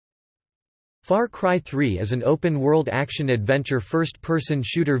Far Cry 3 is an open-world action-adventure first-person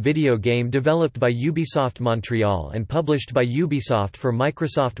shooter video game developed by Ubisoft Montreal and published by Ubisoft for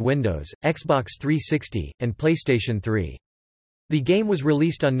Microsoft Windows, Xbox 360, and PlayStation 3. The game was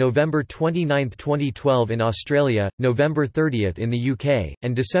released on November 29, 2012 in Australia, November 30 in the UK,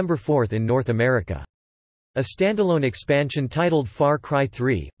 and December 4 in North America. A standalone expansion titled Far Cry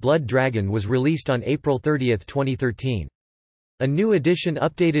 3: Blood Dragon was released on April 30, 2013. A new edition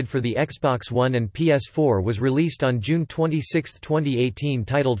updated for the Xbox One and PS4 was released on June 26, 2018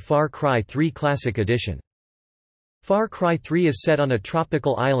 titled Far Cry 3 Classic Edition. Far Cry 3 is set on a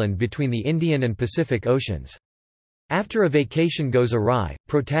tropical island between the Indian and Pacific Oceans. After a vacation goes awry,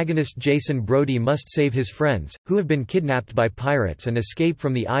 protagonist Jason Brody must save his friends, who have been kidnapped by pirates, and escape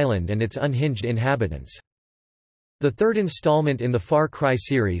from the island and its unhinged inhabitants. The third installment in the Far Cry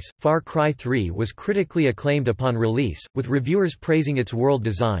series, Far Cry 3 was critically acclaimed upon release, with reviewers praising its world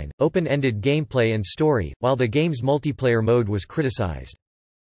design, open-ended gameplay and story, while the game's multiplayer mode was criticized.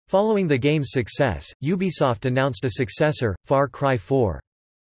 Following the game's success, Ubisoft announced a successor, Far Cry 4.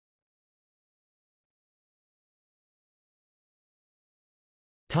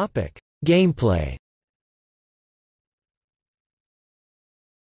 Gameplay.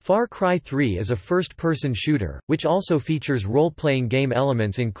 Far Cry 3 is a first-person shooter, which also features role-playing game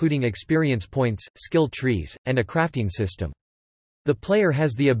elements including experience points, skill trees, and a crafting system. The player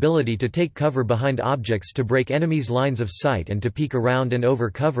has the ability to take cover behind objects to break enemies' lines of sight and to peek around and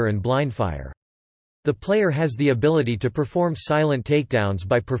over cover and blindfire. The player has the ability to perform silent takedowns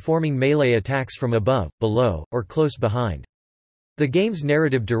by performing melee attacks from above, below, or close behind. The game's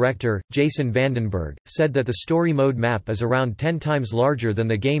narrative director, Jason Vandenberg, said that the story mode map is around 10 times larger than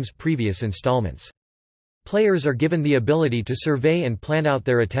the game's previous installments. Players are given the ability to survey and plan out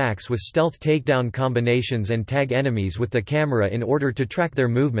their attacks with stealth takedown combinations and tag enemies with the camera in order to track their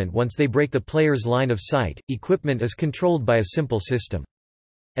movement once they break the player's line of sight. Equipment is controlled by a simple system.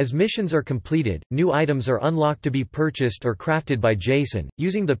 As missions are completed, new items are unlocked to be purchased or crafted by Jason,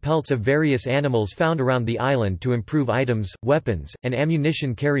 using the pelts of various animals found around the island to improve items, weapons, and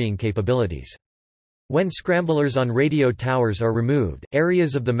ammunition carrying capabilities. When scramblers on radio towers are removed,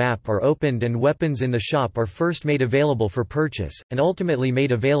 areas of the map are opened and weapons in the shop are first made available for purchase, and ultimately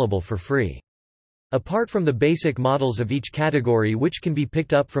made available for free. Apart from the basic models of each category which can be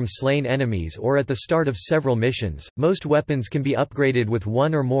picked up from slain enemies or at the start of several missions, most weapons can be upgraded with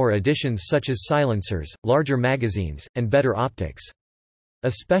one or more additions such as silencers, larger magazines, and better optics.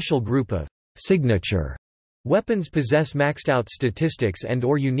 A special group of signature weapons possess maxed-out statistics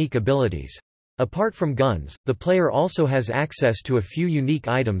and/or unique abilities. Apart from guns, the player also has access to a few unique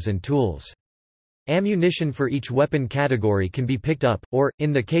items and tools. Ammunition for each weapon category can be picked up, or,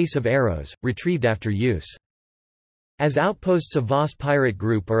 in the case of arrows, retrieved after use. As outposts of Voss pirate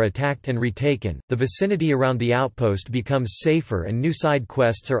group are attacked and retaken, the vicinity around the outpost becomes safer and new side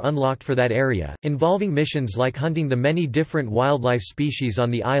quests are unlocked for that area, involving missions like hunting the many different wildlife species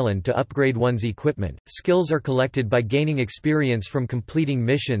on the island to upgrade one's equipment. Skills are collected by gaining experience from completing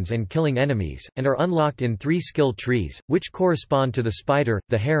missions and killing enemies, and are unlocked in 3 skill trees, which correspond to the spider,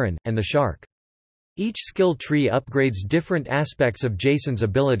 the heron, and the shark. Each skill tree upgrades different aspects of Jason's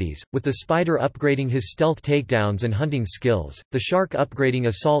abilities, with the spider upgrading his stealth takedowns and hunting skills, the shark upgrading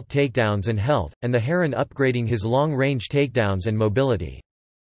assault takedowns and health, and the heron upgrading his long-range takedowns and mobility.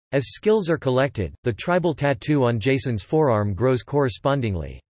 As skills are collected, the tribal tattoo on Jason's forearm grows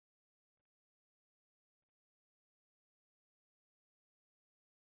correspondingly.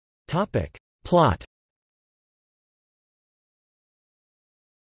 Plot.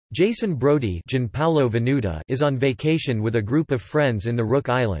 Jason Brody is on vacation with a group of friends in the Rook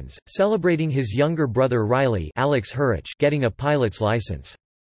Islands, celebrating his younger brother Riley Alex Hurich getting a pilot's license.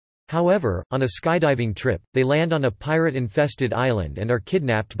 However, on a skydiving trip, they land on a pirate-infested island and are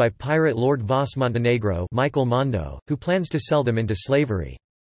kidnapped by pirate Lord Voss Montenegro Michael Mondo, who plans to sell them into slavery.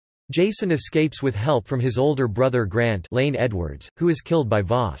 Jason escapes with help from his older brother Grant Lane Edwards, who is killed by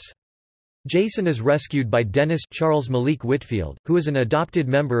Voss. Jason is rescued by Dennis Charles Malik Whitfield, who is an adopted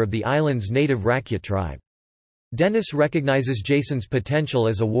member of the island's native Rakyat tribe. Dennis recognizes Jason's potential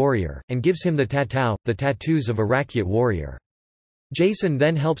as a warrior, and gives him the tattoos of a Rakyat warrior. Jason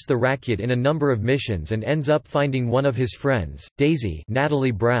then helps the Rakyat in a number of missions and ends up finding one of his friends, Daisy Natalie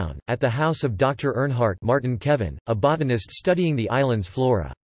Brown, at the house of Dr. Earnhardt Martin Kevin, a botanist studying the island's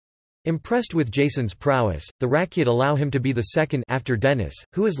flora. Impressed with Jason's prowess, the Rakyat allow him to be the second after Dennis,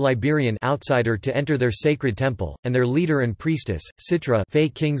 who is Liberian outsider to enter their sacred temple, and their leader and priestess, Citra Faye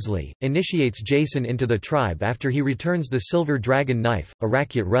Kingsley, initiates Jason into the tribe after he returns the silver dragon knife, a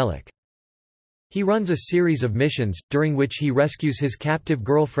Rakyat relic. He runs a series of missions, during which he rescues his captive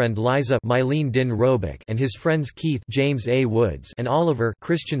girlfriend Liza Mylene Din Roebuck and his friends Keith James A. Woods and Oliver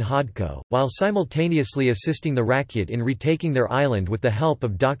Christian Hodko, while simultaneously assisting the Rakyat in retaking their island with the help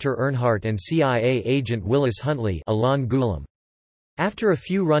of Dr. Earnhardt and CIA agent Willis Huntley Alon Gulam. After a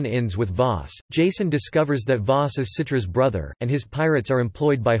few run-ins with Voss, Jason discovers that Voss is Citra's brother, and his pirates are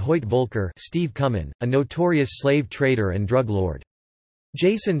employed by Hoyt Volker Steve Cummin, a notorious slave trader and drug lord.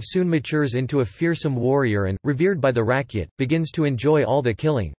 Jason soon matures into a fearsome warrior and, revered by the Rakyat, begins to enjoy all the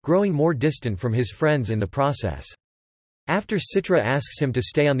killing, growing more distant from his friends in the process. After Citra asks him to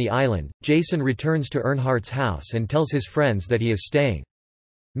stay on the island, Jason returns to Earnhardt's house and tells his friends that he is staying.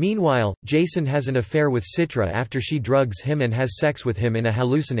 Meanwhile, Jason has an affair with Citra after she drugs him and has sex with him in a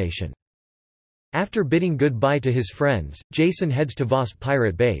hallucination. After bidding goodbye to his friends, Jason heads to Voss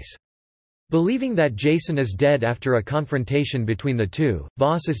pirate base. Believing that Jason is dead after a confrontation between the two,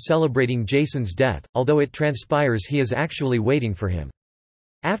 Voss is celebrating Jason's death, although it transpires he is actually waiting for him.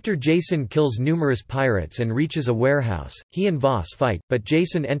 After Jason kills numerous pirates and reaches a warehouse, he and Voss fight, but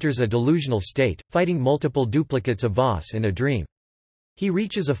Jason enters a delusional state, fighting multiple duplicates of Voss in a dream. He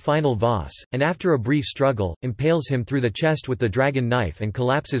reaches a final Voss, and after a brief struggle, impales him through the chest with the dragon knife and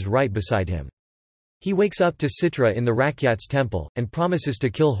collapses right beside him. He wakes up to Citra in the Rakyat's temple, and promises to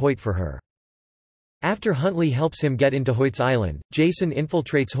kill Hoyt for her. After Huntley helps him get into Hoyt's island, Jason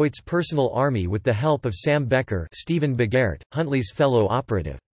infiltrates Hoyt's personal army with the help of Sam Becker Stephen Begert, Huntley's fellow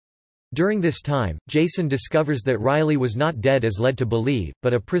operative. During this time, Jason discovers that Riley was not dead as led to believe,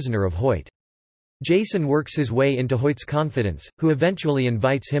 but a prisoner of Hoyt. Jason works his way into Hoyt's confidence, who eventually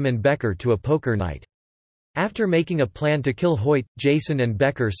invites him and Becker to a poker night. After making a plan to kill Hoyt, Jason and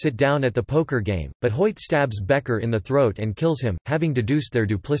Becker sit down at the poker game, but Hoyt stabs Becker in the throat and kills him, having deduced their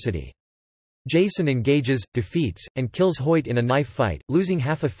duplicity. Jason engages, defeats, and kills Hoyt in a knife fight, losing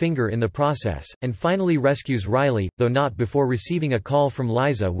half a finger in the process, and finally rescues Riley, though not before receiving a call from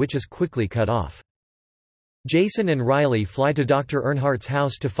Liza which is quickly cut off. Jason and Riley fly to Dr. Earnhardt's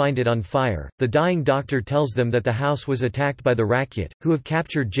house to find it on fire. The dying doctor tells them that the house was attacked by the Rakyat, who have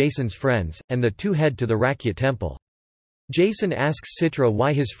captured Jason's friends, and the two head to the Rakyat temple. Jason asks Citra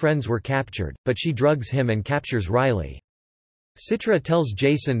why his friends were captured, but she drugs him and captures Riley. Citra tells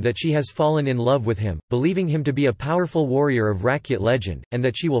Jason that she has fallen in love with him, believing him to be a powerful warrior of Rakyat legend, and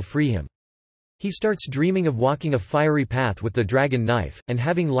that she will free him. He starts dreaming of walking a fiery path with the dragon knife, and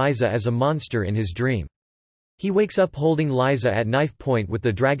having Liza as a monster in his dream. He wakes up holding Liza at knife point with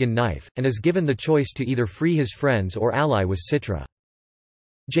the dragon knife, and is given the choice to either free his friends or ally with Citra.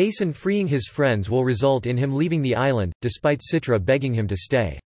 Jason freeing his friends will result in him leaving the island, despite Citra begging him to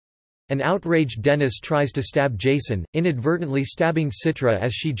stay. An outraged Dennis tries to stab Jason, inadvertently stabbing Citra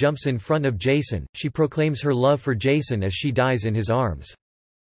as she jumps in front of Jason. She proclaims her love for Jason as she dies in his arms.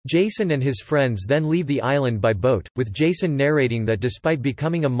 Jason and his friends then leave the island by boat, with Jason narrating that despite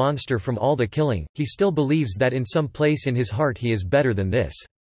becoming a monster from all the killing, he still believes that in some place in his heart he is better than this.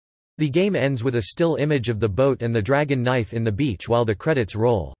 The game ends with a still image of the boat and the dragon knife in the beach while the credits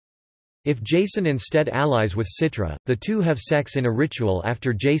roll. If Jason instead allies with Citra, the two have sex in a ritual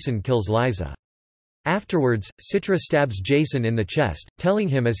after Jason kills Liza. Afterwards, Citra stabs Jason in the chest, telling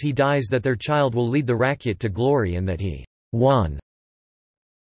him as he dies that their child will lead the Rakyat to glory and that he won.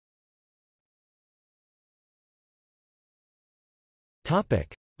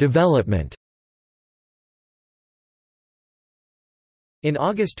 Development. In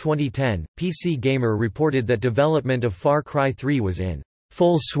August 2010, PC Gamer reported that development of Far Cry 3 was in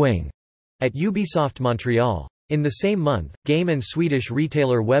full swing at Ubisoft Montreal. In the same month, game and Swedish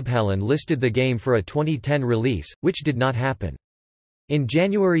retailer Webhallen listed the game for a 2010 release, which did not happen. In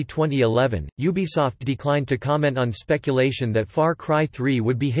January 2011, Ubisoft declined to comment on speculation that Far Cry 3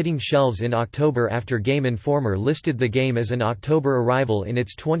 would be hitting shelves in October after Game Informer listed the game as an October arrival in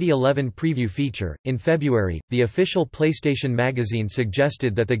its 2011 preview feature. In February, the official PlayStation magazine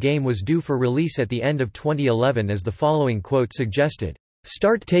suggested that the game was due for release at the end of 2011 as the following quote suggested.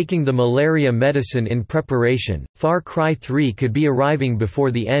 Start taking the malaria medicine in preparation, Far Cry 3 could be arriving before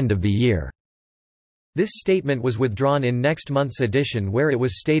the end of the year. This statement was withdrawn in next month's edition where it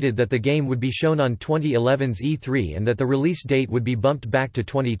was stated that the game would be shown on 2011's E3 and that the release date would be bumped back to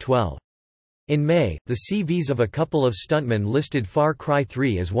 2012. In May, the CVs of a couple of stuntmen listed Far Cry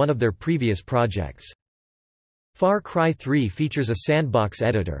 3 as one of their previous projects. Far Cry 3 features a sandbox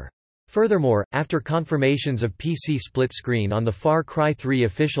editor. Furthermore, after confirmations of PC split screen on the Far Cry 3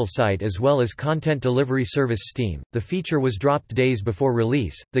 official site as well as content delivery service Steam, the feature was dropped days before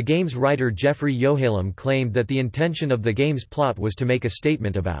release. The game's writer Jeffrey Yohalam claimed that the intention of the game's plot was to make a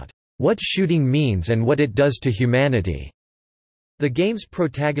statement about what shooting means and what it does to humanity. The game's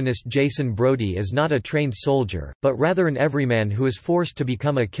protagonist Jason Brody is not a trained soldier, but rather an everyman who is forced to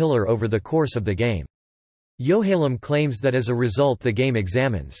become a killer over the course of the game. Yohalem claims that as a result the game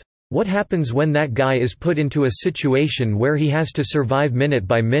examines what happens when that guy is put into a situation where he has to survive minute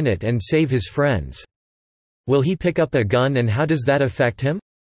by minute and save his friends. Will he pick up a gun and how does that affect him?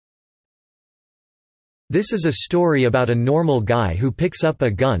 This is a story about a normal guy who picks up a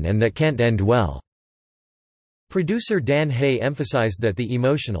gun and that can't end well. Producer Dan Hay emphasized that the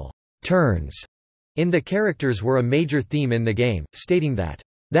emotional turns in the characters were a major theme in the game, stating that,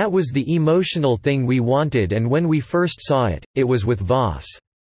 "That was the emotional thing we wanted and when we first saw it, it was with Voss."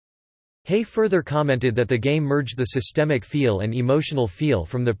 Hay further commented that the game merged the systemic feel and emotional feel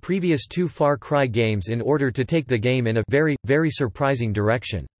from the previous two Far Cry games in order to take the game in a very, very surprising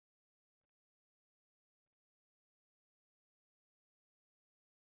direction.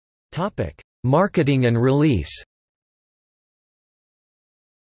 Marketing and release.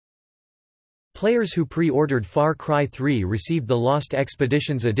 Players who pre-ordered Far Cry 3 received the Lost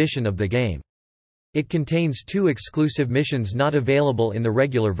Expeditions edition of the game. It contains 2 exclusive missions not available in the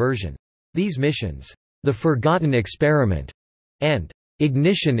regular version. These missions, The Forgotten Experiment and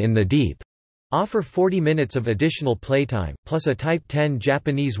Ignition in the Deep, offer 40 minutes of additional playtime, plus a Type 10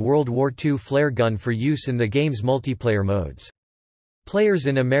 Japanese World War II flare gun for use in the game's multiplayer modes. Players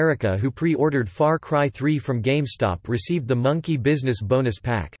in America who pre-ordered Far Cry 3 from GameStop received the Monkey Business Bonus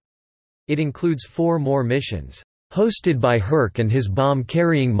Pack. It includes 4 more missions, hosted by Herc and his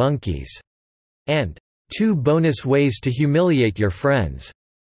bomb-carrying monkeys, and 2 bonus ways to humiliate your friends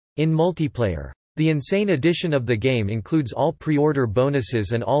in multiplayer. The Insane edition of the game includes all pre-order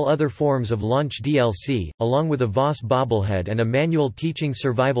bonuses and all other forms of launch DLC, along with a Voss bobblehead and a manual teaching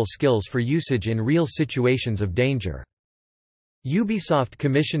survival skills for usage in real situations of danger. Ubisoft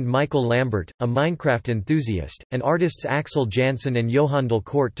commissioned Michael Lambert, a Minecraft enthusiast, and artists Axel Janssen and Johan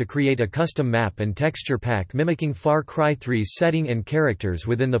Delcourt to create a custom map and texture pack mimicking Far Cry 3's setting and characters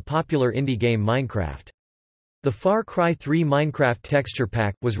within the popular indie game Minecraft. The Far Cry 3 Minecraft texture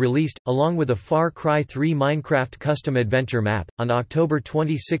pack was released, along with a Far Cry 3 Minecraft custom adventure map, on October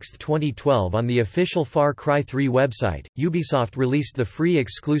 26, 2012 on the official Far Cry 3 website. Ubisoft released the free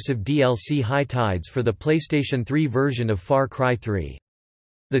exclusive DLC High Tides for the PlayStation 3 version of Far Cry 3.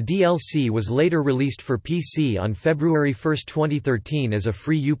 The DLC was later released for PC on February 1, 2013 as a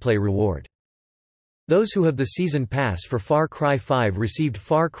free Uplay reward. Those who have the Season Pass for Far Cry 5 received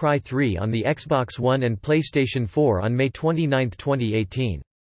Far Cry 3 on the Xbox One and PlayStation 4 on May 29, 2018.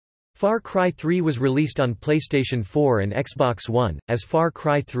 Far Cry 3 was released on PlayStation 4 and Xbox One, as Far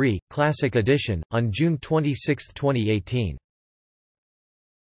Cry 3, Classic Edition, on June 26, 2018.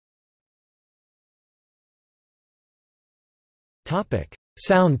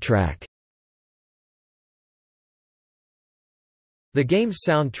 Soundtrack. The game's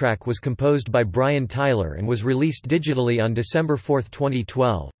soundtrack was composed by Brian Tyler and was released digitally on December 4,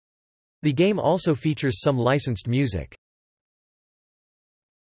 2012. The game also features some licensed music.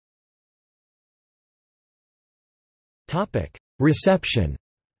 Reception.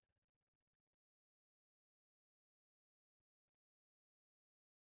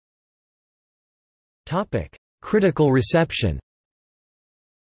 Critical reception.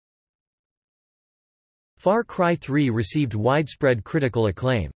 Far Cry 3 received widespread critical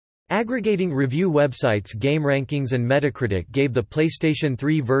acclaim. Aggregating review websites GameRankings and Metacritic gave the PlayStation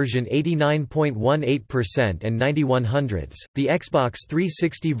 3 version 89.18% and 9100s, the Xbox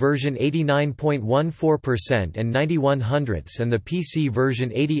 360 version 89.14% and 9100s, and the PC version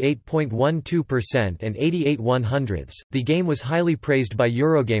 88.12% and 88/100s. The game was highly praised by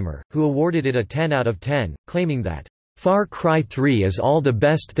Eurogamer, who awarded it a 10 out of 10, claiming that, "Far Cry 3 is all the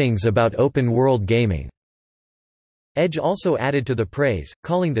best things about open-world gaming." Edge also added to the praise,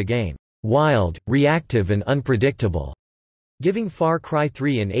 calling the game, "wild, reactive and unpredictable," giving Far Cry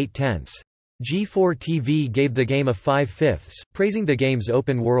 3 an 8/10. G4TV gave the game a 5/5, praising the game's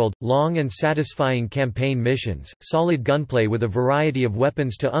open-world, long and satisfying campaign missions, solid gunplay with a variety of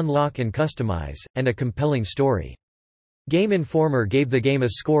weapons to unlock and customize, and a compelling story. Game Informer gave the game a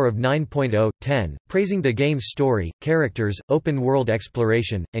score of 9.0/10, praising the game's story, characters, open-world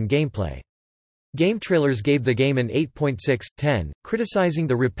exploration, and gameplay. GameTrailers gave the game an 8.6/10, criticizing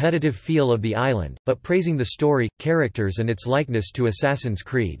the repetitive feel of the island, but praising the story, characters and its likeness to Assassin's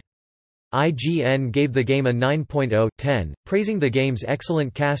Creed. IGN gave the game a 9.0/10, praising the game's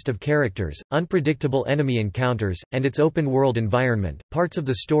excellent cast of characters, unpredictable enemy encounters, and its open-world environment. Parts of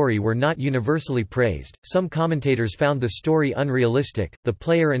the story were not universally praised. Some commentators found the story unrealistic, the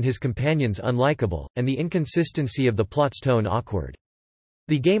player and his companions unlikable, and the inconsistency of the plot's tone awkward.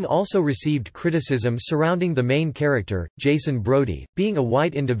 The game also received criticism surrounding the main character, Jason Brody, being a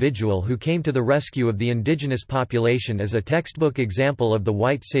white individual who came to the rescue of the indigenous population as a textbook example of the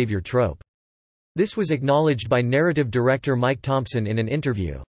white savior trope. This was acknowledged by narrative director Mike Thompson in an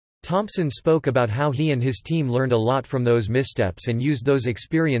interview. Thompson spoke about how he and his team learned a lot from those missteps and used those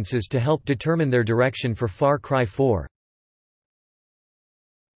experiences to help determine their direction for Far Cry 4.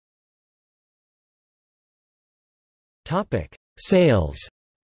 Sales.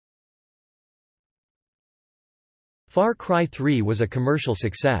 Far Cry 3 was a commercial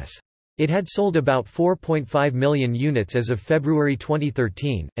success. It had sold about 4.5 million units as of February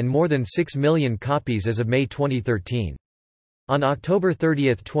 2013, and more than 6 million copies as of May 2013. On October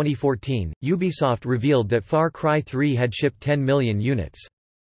 30, 2014, Ubisoft revealed that Far Cry 3 had shipped 10 million units.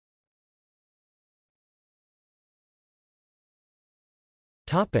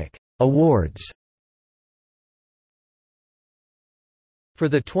 Awards. For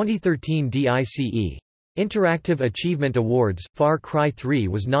the 2013 DICE Interactive Achievement Awards, Far Cry 3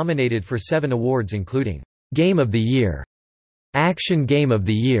 was nominated for 7 awards including Game of the Year, Action Game of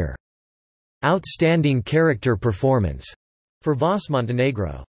the Year, Outstanding Character Performance for Voss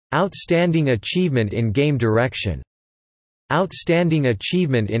Montenegro, Outstanding Achievement in Game Direction, Outstanding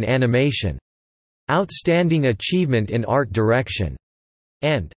Achievement in Animation, Outstanding Achievement in Art Direction,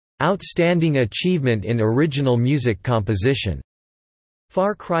 and Outstanding Achievement in Original Music Composition.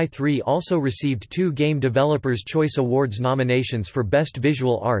 Far Cry 3 also received 2 Game Developers' Choice Awards nominations for Best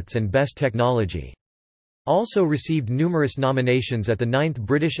Visual Arts and Best Technology. Also received numerous nominations at the 9th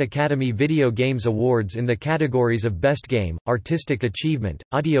British Academy Video Games Awards in the categories of Best Game, Artistic Achievement,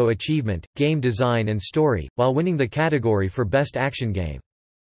 Audio Achievement, Game Design and Story, while winning the category for Best Action Game.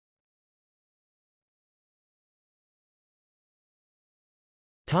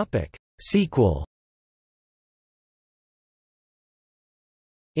 Sequel.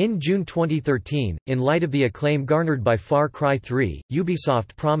 In June 2013, in light of the acclaim garnered by Far Cry 3,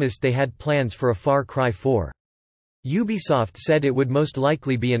 Ubisoft promised they had plans for a Far Cry 4. Ubisoft said it would most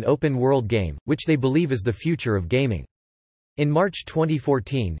likely be an open-world game, which they believe is the future of gaming. In March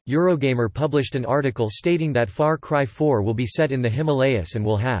 2014, Eurogamer published an article stating that Far Cry 4 will be set in the Himalayas and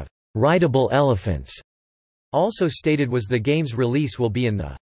will have rideable elephants. Also stated was the game's release will be in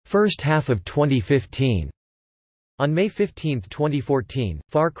the first half of 2015. On May 15, 2014,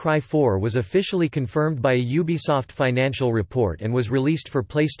 Far Cry 4 was officially confirmed by a Ubisoft financial report and was released for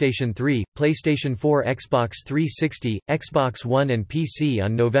PlayStation 3, PlayStation 4, Xbox 360, Xbox One and PC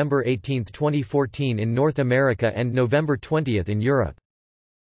on November 18, 2014 in North America and November 20 in Europe.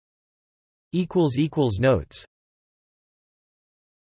 Notes